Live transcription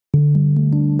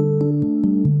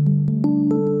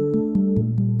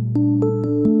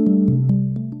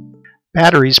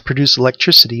Batteries produce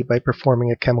electricity by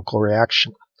performing a chemical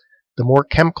reaction. The more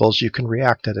chemicals you can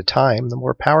react at a time, the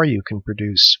more power you can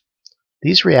produce.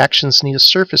 These reactions need a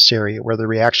surface area where the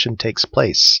reaction takes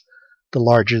place. The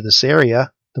larger this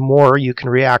area, the more you can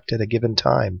react at a given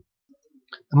time.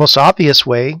 The most obvious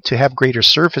way to have greater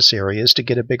surface area is to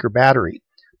get a bigger battery,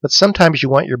 but sometimes you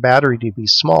want your battery to be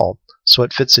small so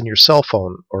it fits in your cell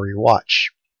phone or your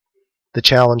watch. The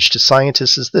challenge to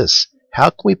scientists is this: how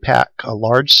can we pack a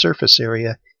large surface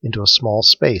area into a small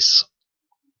space?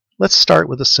 Let's start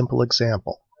with a simple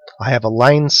example. I have a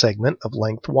line segment of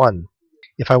length 1.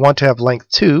 If I want to have length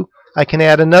 2, I can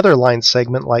add another line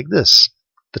segment like this.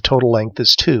 The total length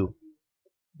is 2.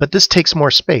 But this takes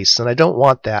more space, and I don't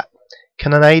want that.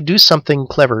 Can I do something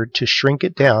clever to shrink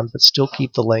it down but still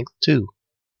keep the length 2?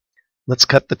 Let's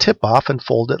cut the tip off and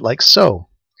fold it like so.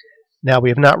 Now we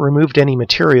have not removed any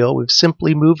material, we've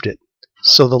simply moved it,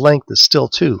 so the length is still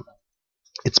 2.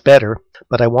 It's better,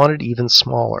 but I want it even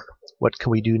smaller. What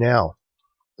can we do now?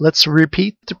 Let's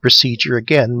repeat the procedure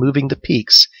again, moving the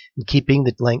peaks and keeping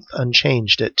the length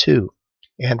unchanged at 2.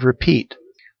 And repeat.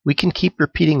 We can keep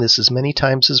repeating this as many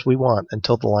times as we want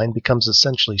until the line becomes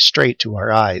essentially straight to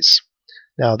our eyes.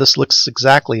 Now this looks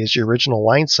exactly as your original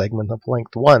line segment of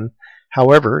length 1,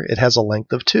 however it has a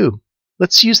length of 2.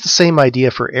 Let's use the same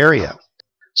idea for area.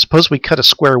 Suppose we cut a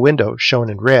square window, shown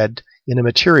in red, in a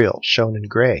material, shown in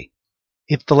gray.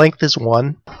 If the length is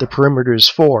 1, the perimeter is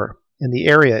 4, and the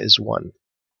area is 1.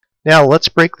 Now let's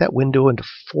break that window into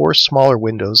 4 smaller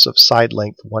windows of side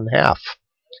length 1/2.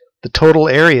 The total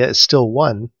area is still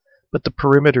 1, but the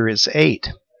perimeter is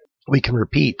 8. We can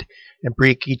repeat and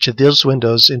break each of those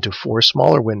windows into 4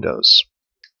 smaller windows.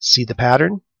 See the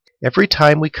pattern? Every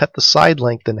time we cut the side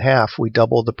length in half, we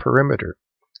double the perimeter.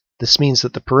 This means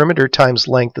that the perimeter times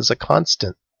length is a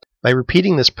constant. By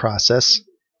repeating this process,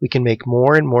 we can make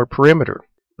more and more perimeter,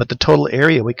 but the total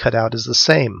area we cut out is the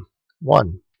same,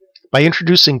 1. By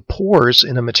introducing pores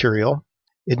in a material,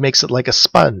 it makes it like a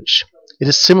sponge. It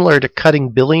is similar to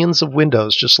cutting billions of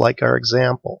windows, just like our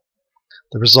example.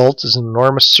 The result is an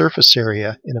enormous surface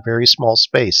area in a very small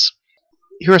space.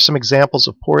 Here are some examples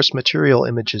of porous material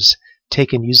images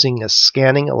taken using a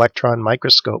scanning electron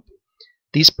microscope.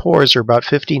 These pores are about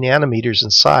 50 nanometers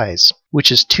in size,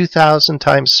 which is 2,000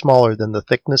 times smaller than the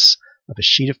thickness of a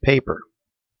sheet of paper.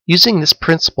 Using this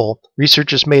principle,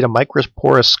 researchers made a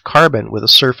microporous carbon with a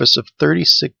surface of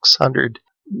 3,600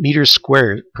 meters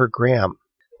squared per gram.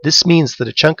 This means that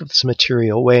a chunk of this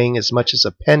material weighing as much as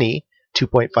a penny,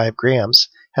 2.5 grams,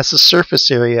 has a surface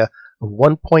area of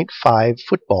 1.5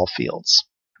 football fields.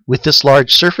 With this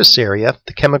large surface area,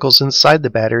 the chemicals inside the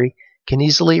battery can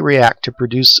easily react to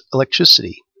produce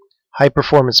electricity.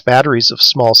 High-performance batteries of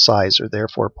small size are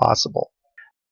therefore possible.